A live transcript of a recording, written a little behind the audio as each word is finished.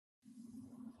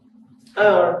Hi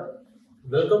all,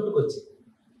 welcome to Kochi.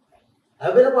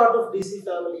 I've been a part of DC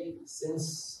family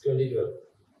since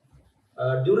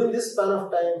 2012. During this span of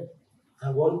time,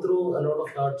 I've gone through a lot of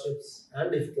hardships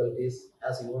and difficulties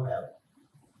as you have.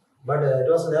 But it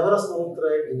was never a smooth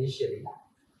ride initially.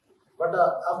 But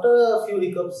after a few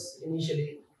hiccups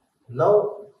initially,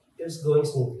 now it's going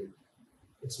smoothly.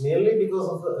 It's mainly because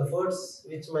of the efforts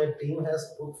which my team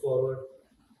has put forward,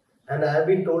 and I have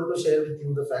been told to share with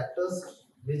you the factors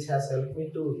which has helped me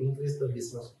to increase the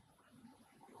business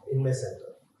in my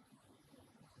center.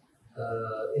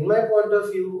 In my point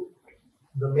of view,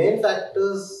 the main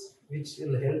factors which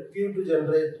will help you to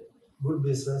generate good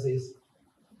business is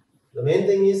the main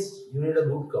thing is you need a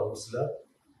good counselor,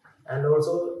 and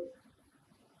also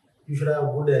you should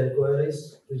have good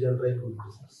enquiries to generate good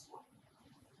business.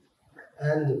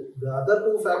 And the other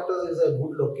two factors is a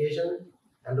good location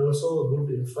and also a good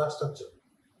infrastructure.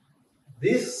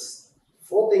 These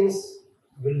four things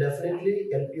will definitely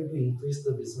help you to increase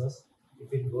the business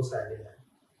if it goes hand in hand.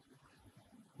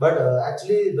 But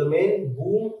actually, the main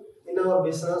boom in our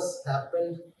business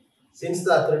happened since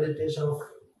the accreditation of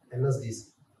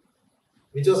NSDC,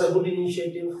 which was a good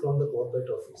initiative from the corporate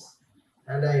office.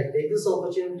 And I take this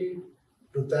opportunity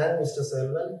to thank Mr.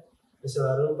 Selvan, Mr.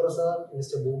 Arun Prasad,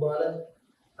 Mr. Bhubalan,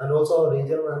 and also our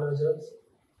regional managers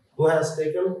who has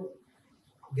taken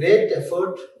great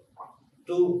effort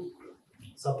to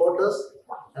support us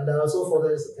and also for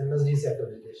this NSDC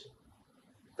accreditation.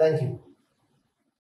 Thank you.